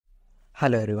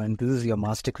Hello everyone, this is your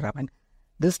Master Crab, and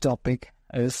this topic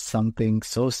is something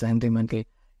so sentimental.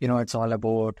 It's all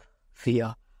about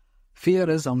fear. Fear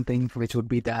is something which would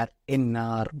be there in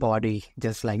our body,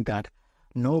 just like that.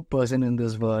 No person in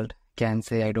this world can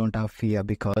say I don't have fear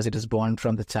because it is born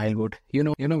from the childhood.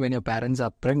 When your parents are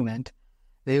pregnant,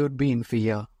 they would be in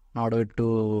fear in order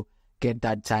to get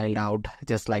that child out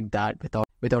just like that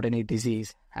without any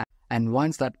disease. And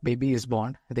once that baby is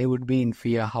born, they would be in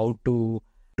fear how to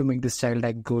make this child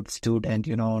a good student,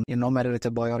 no matter it's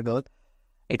a boy or girl,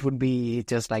 it would be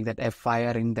just like that, a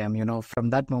fire in them,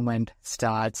 from that moment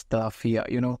starts the fear,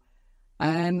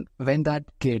 and when that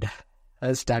kid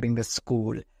is starting the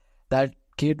school, that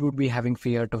kid would be having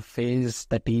fear to face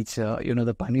the teacher,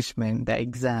 the punishment, the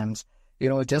exams,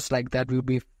 just like that, we'll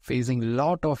be facing a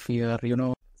lot of fear,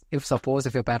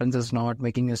 if your parents is not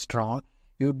making you strong,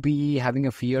 you'd be having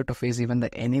a fear to face even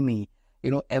the enemy.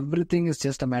 Everything is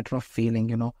just a matter of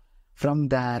feeling, from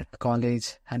there,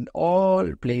 college and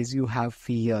all place you have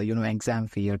fear, exam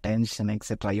fear, tension,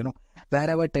 etc.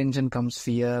 Wherever tension comes,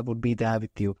 fear would be there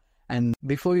with you. And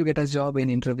before you get a job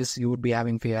in interviews, you would be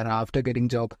having fear. After getting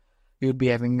job, you'd be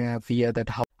having a fear that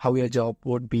how your job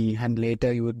would be. And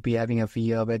later you would be having a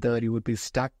fear whether you would be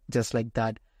stuck just like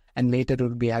that. And later you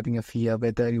would be having a fear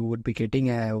whether you would be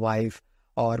getting a wife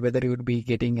or whether you would be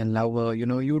getting a lover,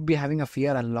 you would be having a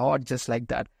fear a lot just like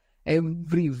that.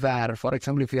 Everywhere. For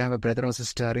example, if you have a brother or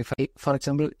sister,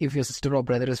 if your sister or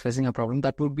brother is facing a problem,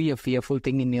 that would be a fearful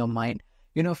thing in your mind.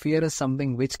 Fear is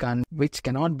something which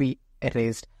cannot be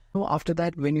erased. After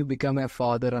that, when you become a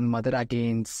father and mother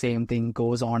again, same thing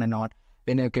goes on and on.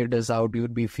 When your kid is out, you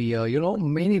would be fear,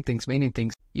 many things.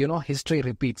 History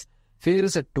repeats. Fear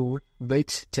is a tool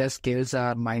which just kills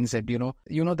our mindset,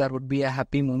 there would be a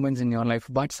happy moments in your life,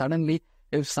 but suddenly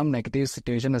if some negative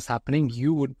situation is happening,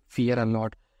 you would fear a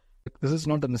lot. This is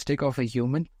not the mistake of a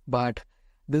human, but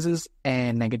this is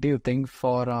a negative thing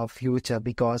for our future,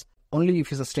 because only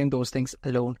if you sustain those things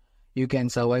alone, you can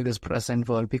survive this present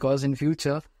world, because in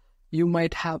future, you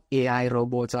might have AI,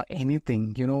 robots or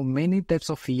anything, many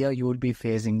types of fear you would be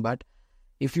facing, but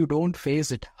if you don't face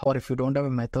it, or if you don't have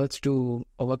methods to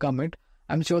overcome it,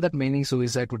 I'm sure that many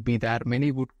suicide would be there.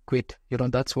 Many would quit.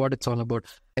 That's what it's all about.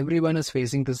 Everyone is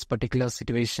facing this particular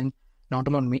situation, not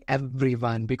alone me,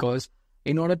 everyone. Because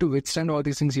in order to withstand all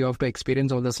these things, you have to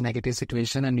experience all this negative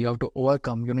situation and you have to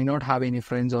overcome. You may not have any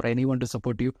friends or anyone to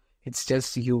support you. It's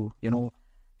just you,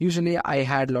 Usually, I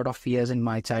had a lot of fears in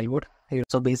my childhood.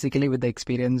 So basically, with the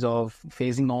experience of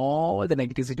facing all the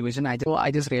negative situation, I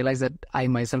just realized that I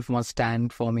myself must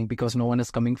stand for me because no one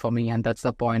is coming for me. And that's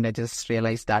the point. I just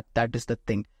realized that is the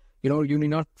thing. You need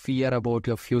not fear about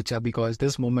your future because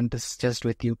this moment is just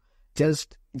with you.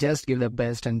 Just give the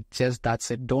best and just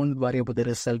that's it. Don't worry about the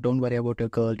result. Don't worry about your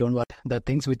girl. Don't worry. The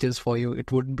things which is for you,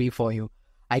 it wouldn't be for you.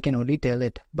 I can only tell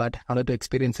it. But in order to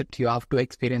experience it, you have to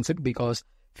experience it because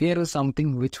fear is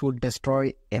something which would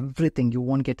destroy everything. You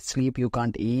won't get sleep, you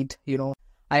can't eat,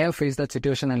 I have faced that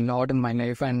situation a lot in my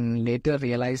life and later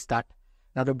realized that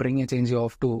in order to bring a change, you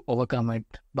have to overcome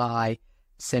it by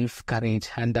self-courage.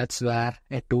 And that's where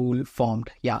a tool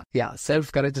formed. Yeah,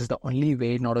 self-courage is the only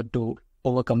way in order to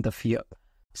overcome the fear.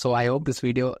 So I hope this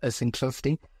video is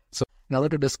interesting. So in order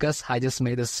to discuss, I just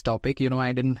made this topic.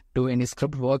 I didn't do any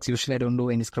script works. Usually I don't do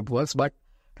any script works, but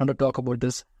in order to talk about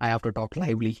this, I have to talk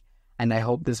lively. And I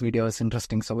hope this video is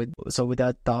interesting. So with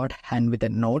that thought and with a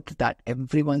note that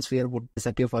everyone's fear would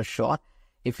disappear for sure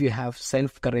if you have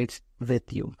self-courage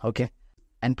with you, okay?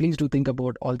 And please do think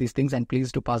about all these things and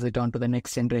please do pass it on to the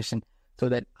next generation so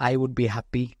that I would be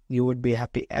happy, you would be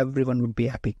happy, everyone would be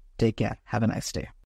happy. Take care. Have a nice day.